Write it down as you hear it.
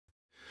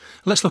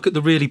Let's look at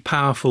the really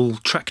powerful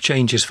track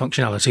changes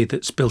functionality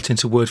that's built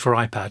into Word for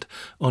iPad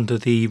under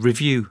the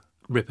Review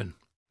ribbon.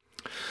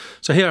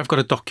 So here I've got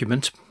a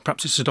document.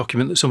 Perhaps it's a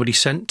document that somebody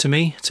sent to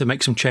me to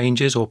make some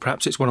changes, or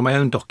perhaps it's one of my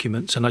own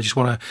documents and I just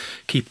want to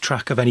keep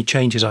track of any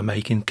changes I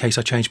make in case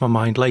I change my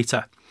mind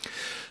later.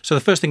 So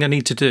the first thing I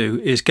need to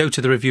do is go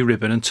to the Review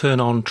ribbon and turn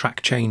on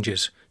track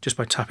changes just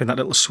by tapping that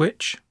little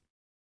switch.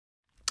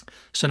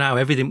 So now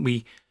everything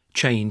we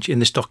change in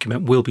this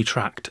document will be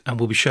tracked and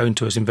will be shown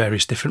to us in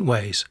various different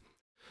ways.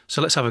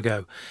 So let's have a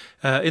go.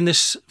 In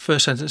this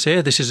first sentence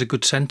here, this is a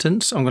good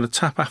sentence. I'm going to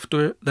tap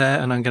after it there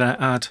and I'm going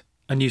to add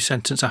a new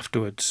sentence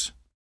afterwards.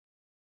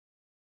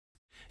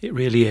 It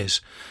really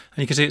is.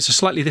 And you can see it's a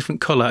slightly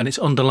different colour and it's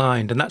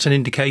underlined, and that's an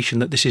indication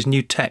that this is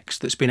new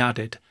text that's been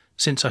added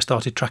since I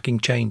started tracking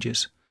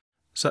changes.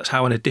 So that's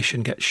how an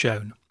addition gets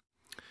shown.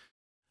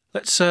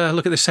 Let's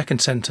look at the second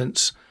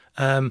sentence.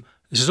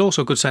 This is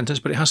also a good sentence,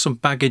 but it has some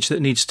baggage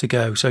that needs to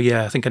go. So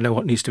yeah, I think I know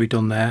what needs to be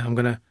done there. I'm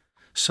going to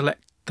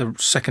select the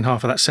second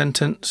half of that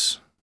sentence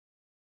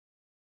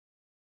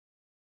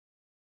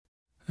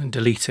and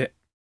delete it.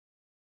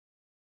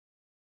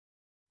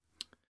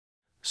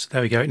 So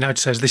there we go. Now it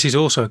says this is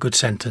also a good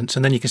sentence,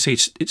 and then you can see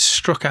it's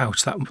struck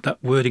out. That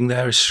wording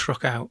there is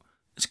struck out.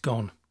 It's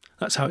gone.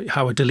 That's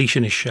how a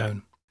deletion is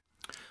shown.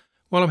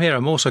 While I'm here,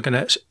 I'm also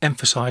going to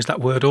emphasise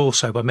that word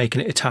also by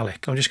making it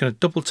italic. I'm just going to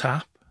double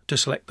tap to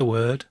select the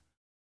word.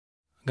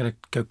 I'm going to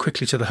go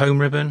quickly to the Home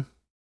ribbon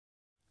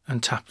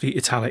and tap the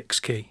italics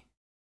key.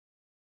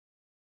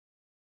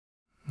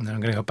 And then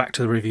I'm going to go back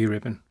to the Review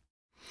ribbon.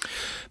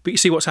 But you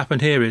see what's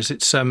happened here is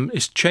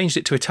it's changed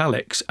it to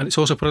italics, and it's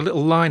also put a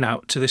little line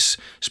out to this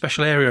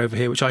special area over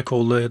here which I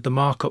call the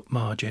markup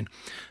margin,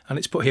 and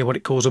it's put here what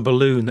it calls a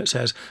balloon that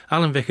says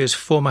Alan Vickers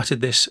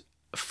formatted this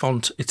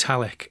font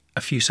italic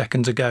a few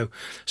seconds ago.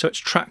 So it's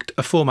tracked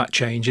a format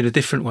change in a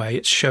different way.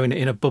 It's showing it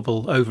in a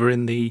bubble over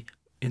in the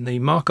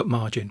markup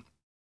margin.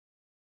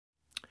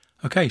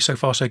 Okay, so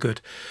far so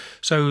good.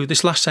 So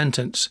this last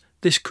sentence,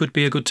 this could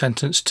be a good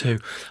sentence too.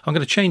 I'm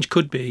going to change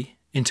could be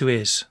into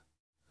is.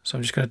 So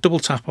I'm just going to double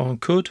tap on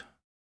could,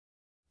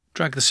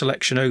 drag the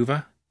selection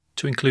over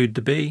to include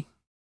the be,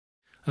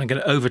 and I'm going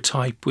to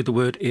overtype with the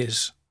word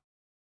is.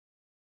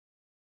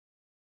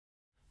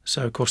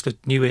 So of course the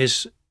new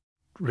is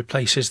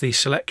replaces the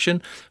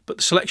selection, but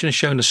the selection is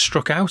shown as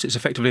struck out. It's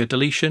effectively a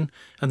deletion,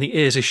 and the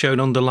is shown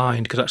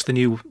underlined because that's the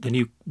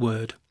new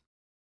word.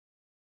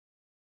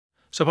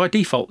 So by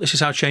default, this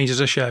is how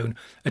changes are shown.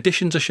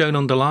 Additions are shown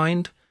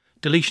underlined,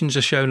 deletions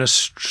are shown as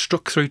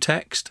struck through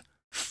text,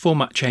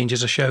 format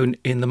changes are shown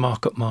in the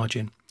markup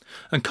margin.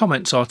 And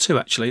comments are too,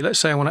 actually. Let's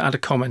say I want to add a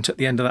comment at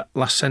the end of that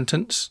last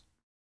sentence.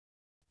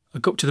 I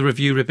go up to the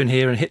Review ribbon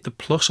here and hit the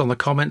plus on the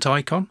comment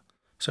icon.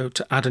 So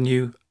to add a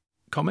new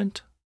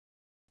comment.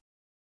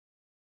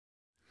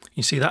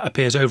 You see that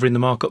appears over in the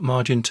markup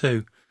margin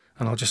too.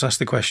 And I'll just ask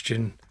the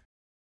question,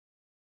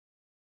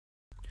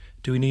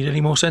 do we need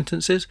any more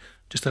sentences?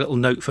 Just a little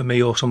note for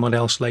me or someone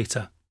else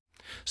later.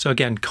 So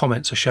again,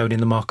 comments are shown in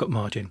the markup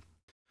margin.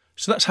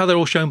 So that's how they're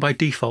all shown by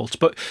default,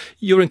 but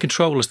you're in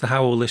control as to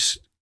how all this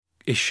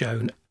is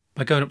shown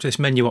by going up to this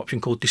menu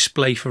option called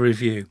Display for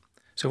Review.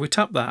 So if we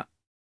tap that,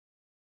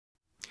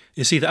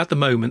 you see that at the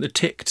moment the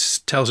tick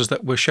tells us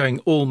that we're showing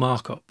all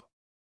markup.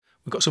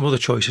 We've got some other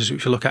choices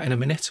which we'll look at in a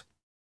minute.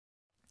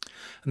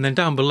 And then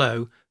down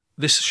below,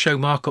 this Show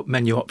Markup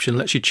menu option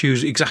lets you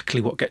choose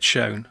exactly what gets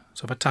shown.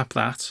 So if I tap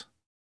that,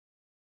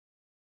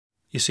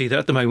 you see that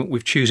at the moment we're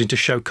choosing to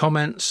show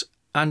comments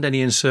and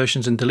any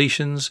insertions and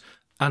deletions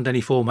and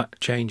any format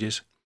changes.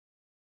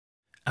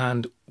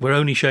 And we're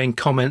only showing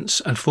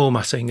comments and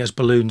formatting as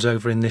balloons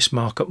over in this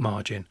markup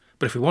margin.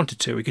 But if we wanted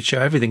to, we could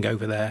show everything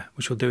over there,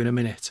 which we'll do in a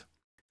minute.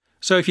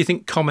 So if you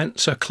think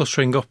comments are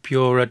cluttering up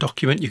your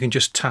document, you can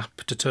just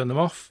tap to turn them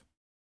off.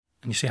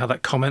 And you see how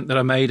that comment that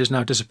I made has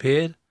now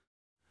disappeared.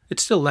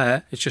 It's still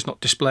there, it's just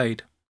not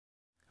displayed.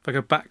 If I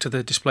go back to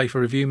the Display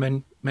for Review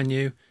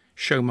menu,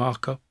 Show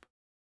Markup,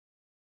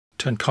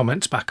 turn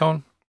comments back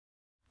on,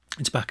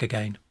 it's back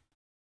again.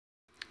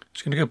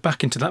 Just going to go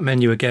back into that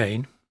menu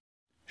again,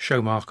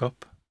 Show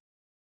Markup.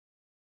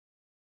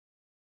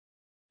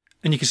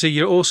 And you can see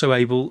you're also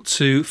able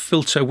to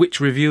filter which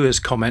reviewers'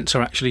 comments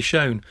are actually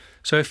shown.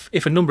 So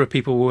if a number of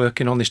people were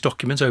working on this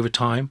document over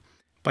time,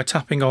 by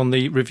tapping on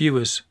the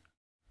reviewers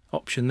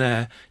option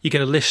there, you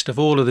get a list of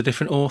all of the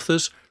different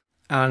authors,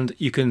 and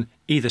you can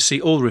either see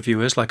all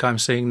reviewers like I'm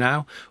seeing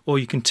now, or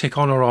you can tick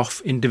on or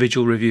off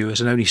individual reviewers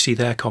and only see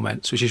their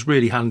comments, which is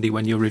really handy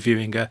when you're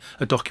reviewing a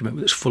document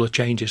that's full of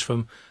changes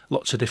from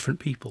lots of different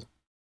people.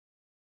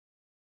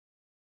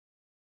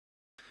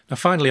 Now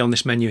finally on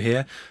this menu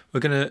here,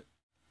 we're going to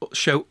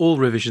show all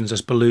revisions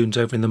as balloons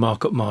over in the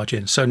markup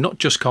margin. So not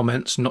just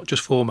comments, not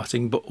just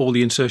formatting, but all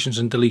the insertions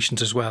and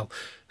deletions as well.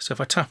 So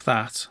if I tap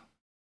that,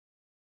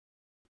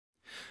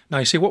 now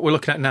you see what we're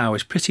looking at now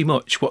is pretty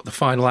much what the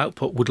final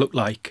output would look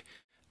like.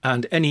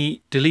 And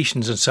any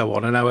deletions and so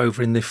on are now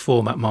over in the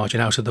format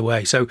margin out of the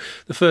way. So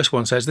the first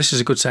one says, this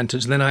is a good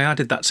sentence. And then I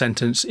added that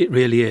sentence, it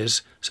really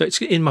is. So it's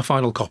in my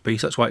final copy,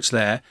 so that's why it's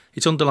there.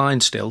 It's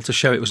underlined still to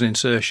show it was an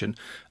insertion.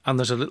 And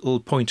there's a little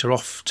pointer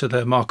off to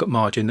the markup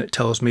margin that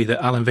tells me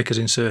that Alan Vickers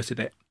inserted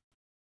it.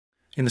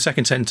 In the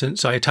second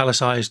sentence, I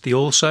italicised the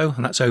also,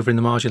 and that's over in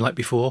the margin like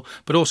before.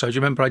 But also, do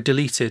you remember I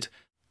deleted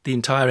the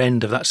entire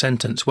end of that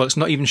sentence? Well, it's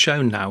not even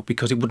shown now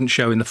because it wouldn't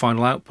show in the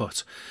final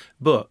output.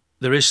 But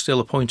there is still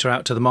a pointer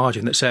out to the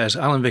margin that says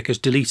Alan Vickers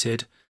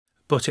deleted,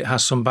 but it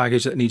has some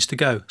baggage that needs to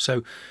go.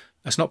 So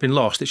that's not been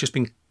lost. It's just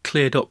been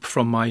cleared up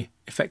from my,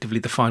 effectively,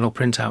 the final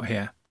printout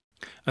here.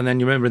 And then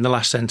you remember in the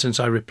last sentence,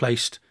 I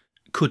replaced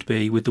could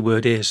be with the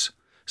word is.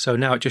 So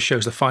now it just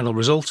shows the final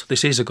result.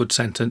 This is a good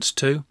sentence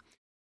too.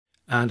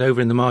 And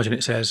over in the margin,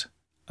 it says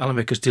Alan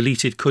Vickers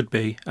deleted could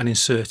be and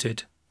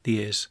inserted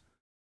the is.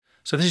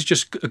 So this is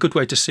just a good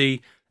way to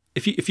see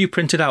if you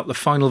printed out the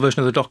final version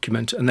of the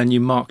document and then you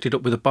marked it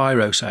up with a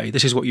biro, say,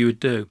 this is what you would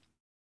do.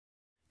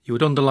 You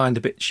would underline the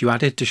bits you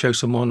added to show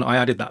someone I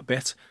added that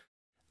bit,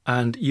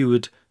 and you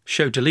would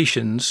show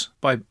deletions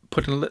by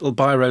putting a little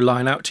biro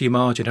line out to your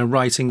margin and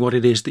writing what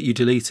it is that you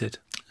deleted.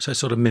 So it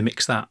sort of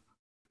mimics that.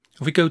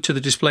 If we go to the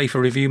display for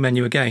review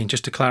menu again,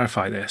 just to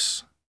clarify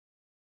this,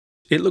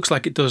 it looks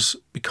like it does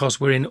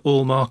because we're in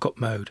all markup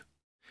mode.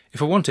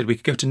 If I wanted, we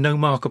could go to no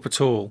markup at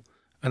all,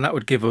 and that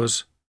would give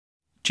us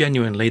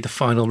genuinely the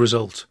final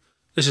result.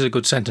 This is a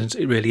good sentence,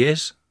 it really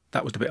is.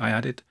 That was the bit I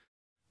added.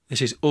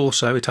 This is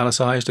also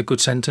italicised, a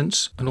good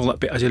sentence, and all that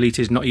bit I deleted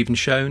is not even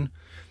shown.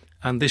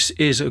 And this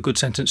is a good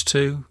sentence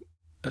too.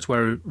 That's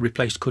where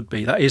replaced could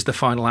be. That is the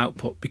final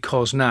output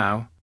because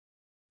now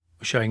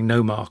we're showing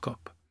no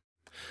markup.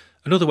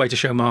 Another way to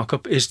show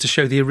markup is to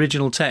show the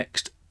original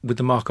text with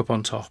the markup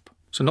on top.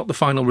 So not the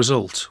final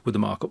result with the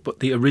markup,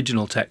 but the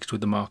original text with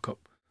the markup.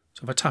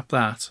 So if I tap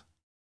that,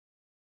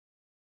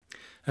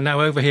 and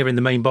now over here in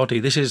the main body,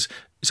 it's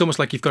almost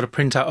like you've got a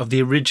printout of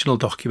the original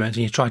document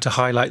and you're trying to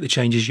highlight the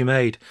changes you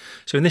made.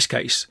 So in this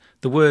case,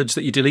 the words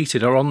that you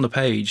deleted are on the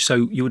page, so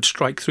you would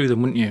strike through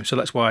them, wouldn't you? So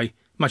that's why,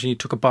 imagine you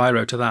took a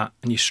biro to that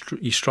and you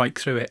strike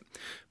through it.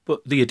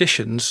 But the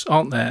additions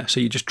aren't there,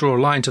 so you just draw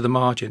a line to the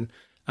margin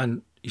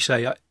and you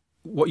say,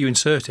 what you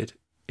inserted,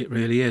 it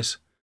really is.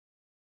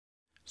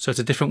 So it's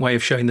a different way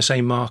of showing the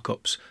same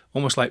markups,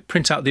 almost like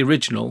print out the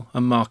original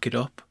and mark it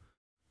up,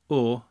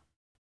 or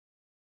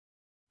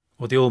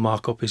the all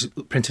markup is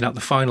printing out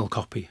the final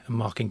copy and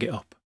marking it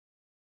up.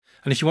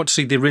 And if you want to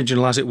see the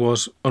original as it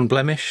was,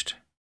 unblemished,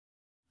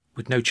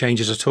 with no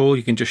changes at all,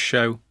 you can just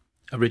show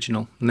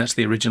original, and that's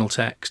the original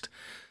text.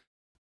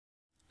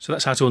 So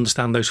that's how to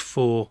understand those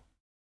four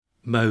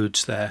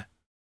modes there.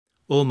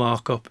 All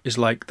markup is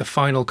like the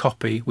final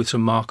copy with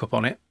some markup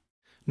on it.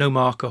 No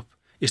markup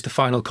is the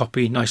final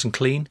copy nice and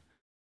clean.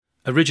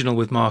 Original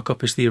with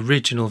markup is the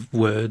original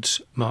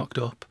words marked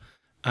up,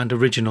 and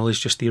original is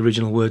just the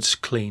original words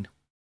clean.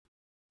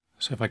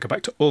 So if I go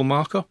back to all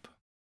markup,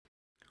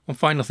 one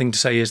final thing to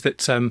say is that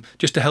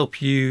just to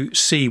help you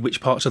see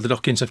which parts of the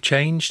documents have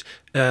changed,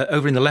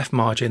 over in the left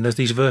margin there's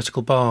these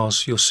vertical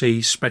bars you'll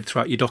see spread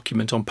throughout your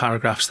document on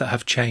paragraphs that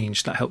have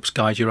changed. That helps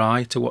guide your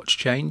eye to what's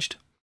changed.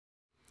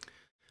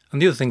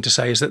 And the other thing to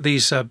say is that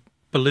these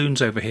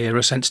balloons over here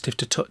are sensitive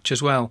to touch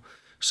as well.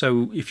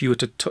 So if you were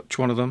to touch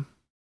one of them,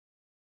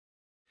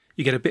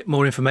 you get a bit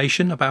more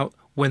information about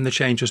when the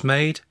change was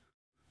made,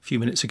 a few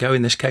minutes ago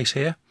in this case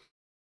here.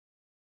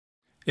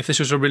 If this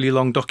was a really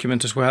long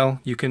document as well,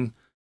 you can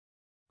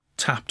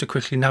tap to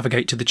quickly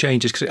navigate to the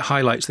changes because it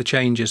highlights the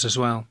changes as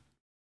well.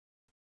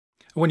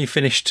 When you've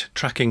finished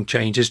tracking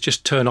changes,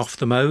 just turn off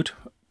the mode,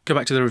 go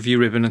back to the review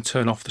ribbon and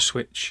turn off the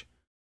switch.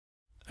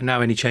 And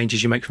now any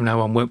changes you make from now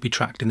on won't be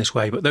tracked in this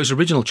way. But those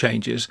original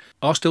changes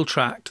are still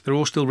tracked. They're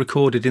all still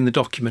recorded in the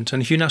document.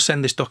 And if you now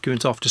send this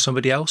document off to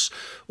somebody else,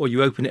 or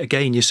you open it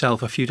again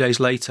yourself a few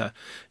days later,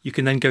 you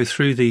can then go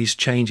through these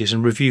changes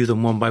and review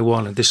them one by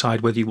one and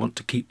decide whether you want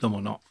to keep them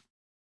or not.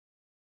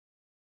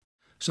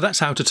 So that's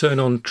how to turn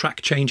on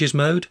track changes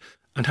mode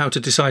and how to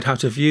decide how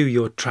to view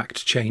your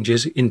tracked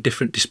changes in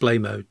different display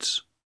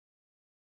modes.